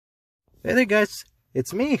Hey there guys,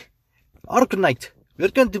 it's me, Arknight. We're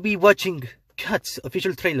going to be watching Cats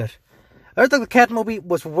official trailer. I heard that the Cat movie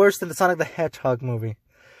was worse than the Sonic the Hedgehog movie.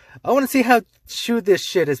 I want to see how true this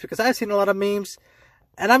shit is because I've seen a lot of memes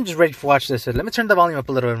and I'm just ready to watch this shit. Let me turn the volume up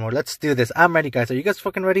a little bit more. Let's do this. I'm ready guys. Are you guys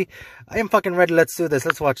fucking ready? I am fucking ready. Let's do this.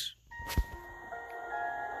 Let's watch.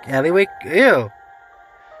 Alleyway? Ew.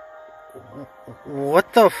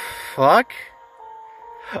 What the fuck?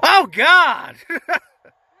 Oh god!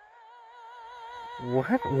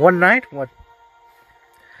 What? One night? What?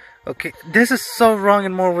 Okay, this is so wrong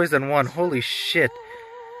in more ways than one. Holy shit.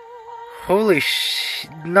 Holy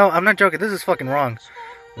shit. No, I'm not joking. This is fucking wrong.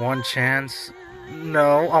 One chance.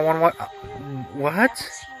 No, I want what? What?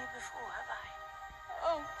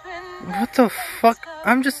 What the fuck?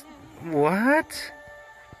 I'm just... What?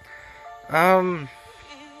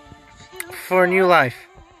 For a new life.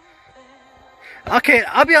 Okay,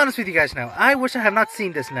 I'll be honest with you guys now. I wish I had not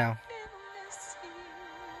seen this now.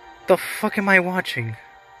 The fuck am I watching?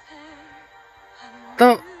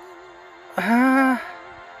 What?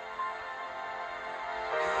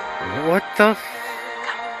 The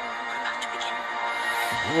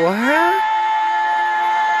what?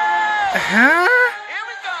 Huh?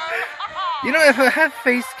 You know, if I had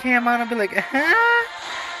face cam on, I'd be like, huh?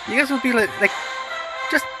 You guys would be like,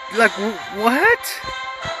 just like, what?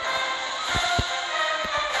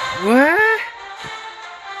 What?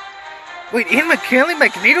 Wait, Ian McKinley,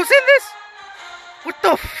 Magneto's in this? What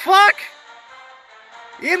the fuck?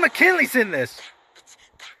 Ian McKinley's in this.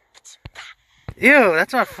 Ew,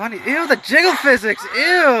 that's not funny. Ew, the jiggle physics.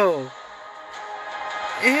 Ew.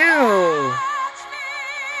 Ew.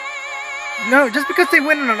 No, just because they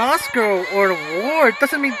win an Oscar or an award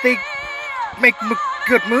doesn't mean they make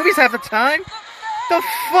good movies half the time. The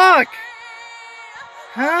fuck?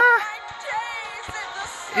 Huh?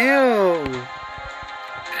 Ew.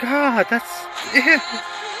 God, that's... Ew.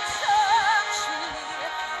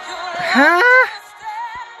 Huh?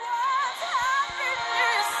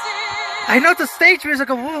 I know it's a stage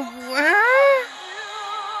musical. What?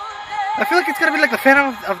 I feel like it's gonna be like the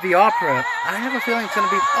Phantom of the Opera. I have a feeling it's gonna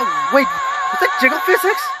be... Oh, wait. Was that jiggle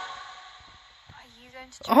physics?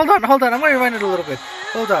 Hold on. I'm gonna rewind it a little bit.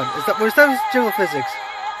 Hold on. Was that jiggle physics?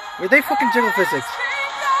 Were they fucking jiggle physics?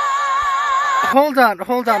 Hold on.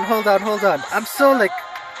 I'm so like...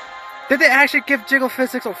 Did they actually give jiggle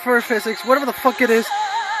physics or fur physics? Whatever the fuck it is.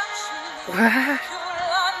 What? I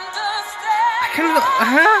can't...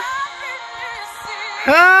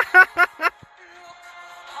 Huh?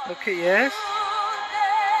 Okay, yes.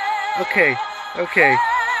 Okay.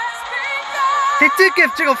 They did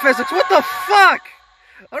give jiggle physics. What the fuck?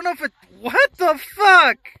 I don't know if it... What the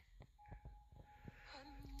fuck?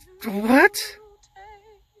 What?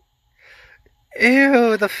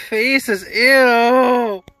 Ew, the faces.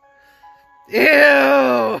 Ew.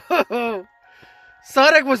 Ew.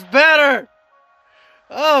 Sonic was better.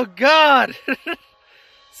 Oh, God.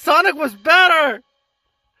 Sonic was better.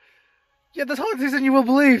 Yeah, this whole season you will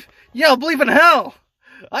believe. Yeah, I'll believe in hell.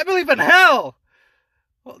 I believe in hell.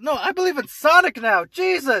 Well, no, I believe in Sonic now.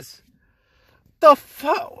 Jesus. The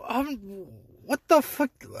fuck? What the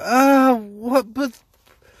fuck? What? But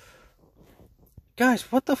guys,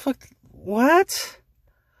 what the fuck? What?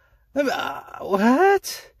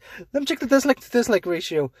 What? Let me check the dislike to dislike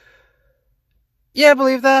ratio. Yeah, I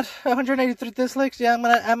believe that. 183 dislikes. Yeah,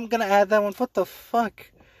 I'm gonna add that one. What the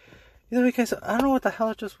fuck? Either way, guys, I don't know what the hell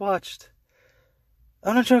I just watched.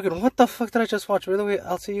 I'm not joking. What the fuck did I just watch? By the way,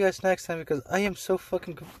 I'll see you guys next time because I am so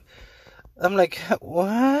fucking... I'm like,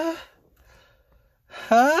 what?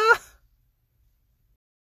 Huh?